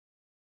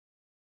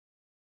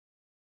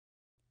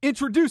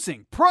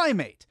Introducing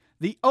Prime-8,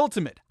 the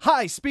ultimate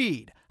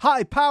high-speed,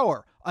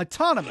 high-power,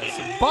 autonomous,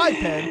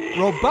 biped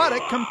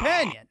robotic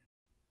companion.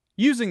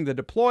 Using the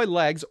deploy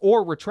legs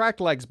or retract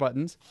legs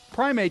buttons,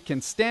 Prime-8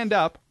 can stand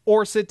up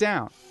or sit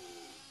down.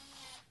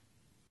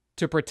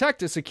 To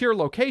protect a secure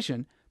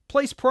location,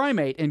 place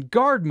Prime-8 in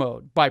guard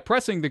mode by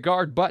pressing the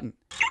guard button.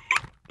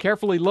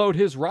 Carefully load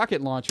his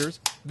rocket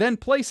launchers, then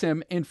place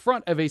him in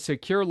front of a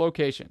secure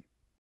location.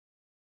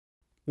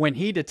 When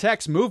he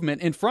detects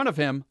movement in front of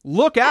him,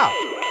 look out!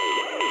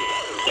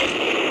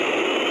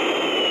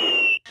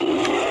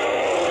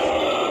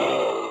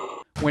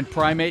 When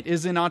Prime-8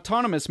 is in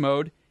autonomous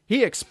mode,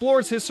 he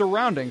explores his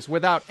surroundings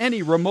without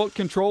any remote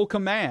control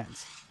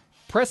commands.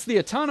 Press the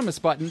autonomous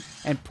button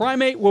and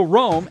Prime-8 will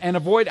roam and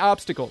avoid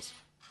obstacles.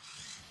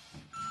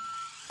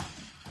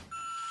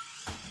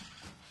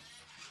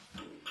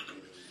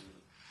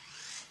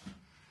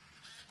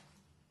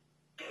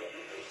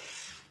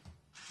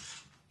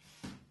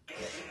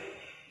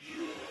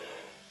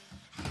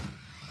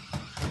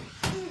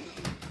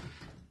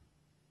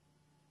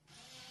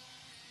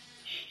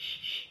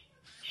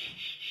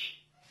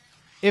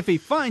 If he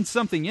finds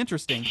something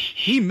interesting,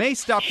 he may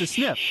stop to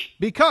sniff,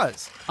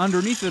 because,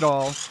 underneath it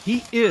all,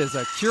 he is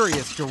a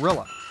curious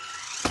gorilla.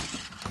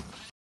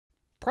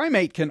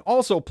 Prime-8 can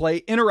also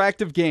play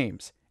interactive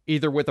games,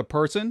 either with a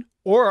person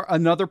or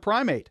another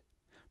Prime-8.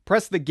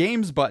 Press the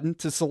Games button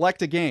to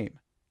select a game.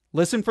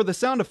 Listen for the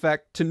sound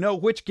effect to know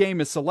which game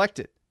is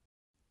selected.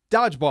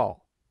 Dodgeball.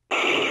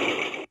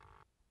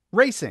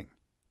 Racing.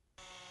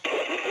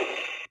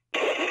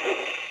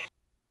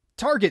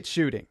 Target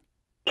shooting.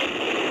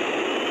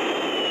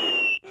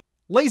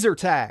 Laser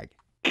tag.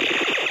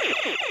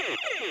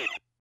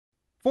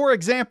 For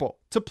example,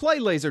 to play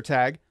laser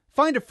tag,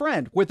 find a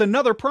friend with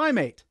another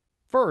Prime-8.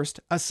 First,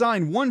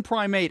 assign one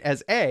Prime-8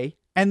 as A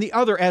and the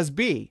other as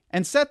B,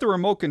 and set the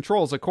remote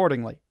controls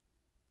accordingly.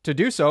 To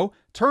do so,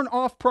 turn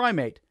off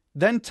Prime-8,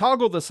 then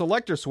toggle the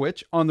selector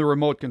switch on the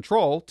remote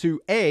control to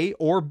A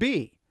or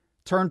B.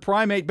 Turn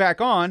Prime-8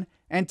 back on,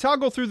 and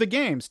toggle through the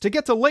games to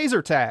get to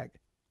laser tag.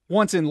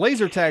 Once in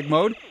laser tag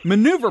mode,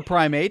 maneuver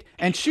Prime-8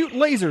 and shoot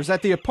lasers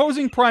at the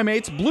opposing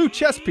Prime-8's blue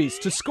chess piece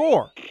to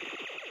score.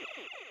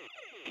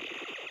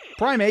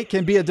 Prime-8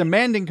 can be a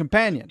demanding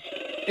companion.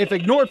 If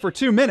ignored for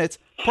 2 minutes,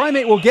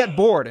 Prime-8 will get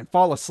bored and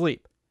fall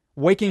asleep.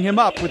 Waking him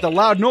up with a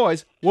loud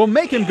noise will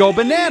make him go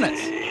bananas.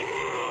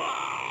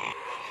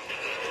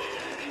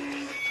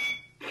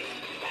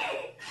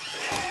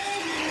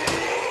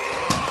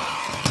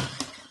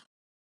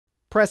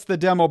 Press the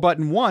demo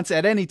button once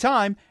at any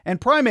time,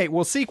 and Prime-8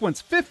 will sequence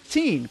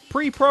 15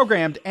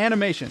 pre-programmed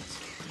animations.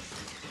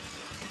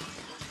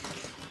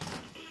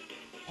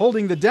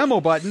 Holding the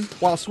demo button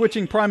while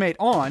switching Prime-8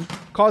 on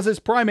causes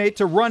Prime-8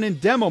 to run in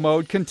demo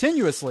mode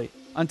continuously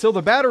until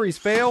the batteries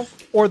fail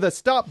or the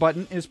stop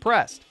button is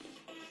pressed.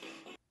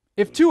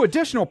 If 2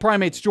 additional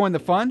Prime-8s join the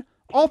fun,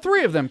 all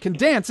 3 of them can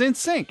dance in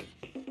sync.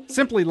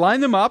 Simply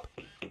line them up,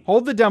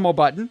 hold the demo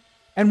button,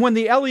 and when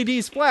the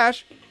LEDs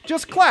flash,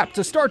 just clap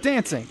to start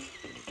dancing.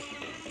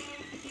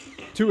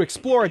 To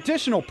explore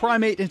additional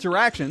Prime-8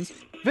 interactions,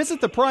 visit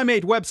the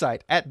Prime-8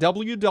 website at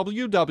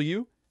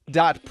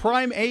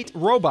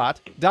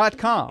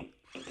www.prime8robot.com.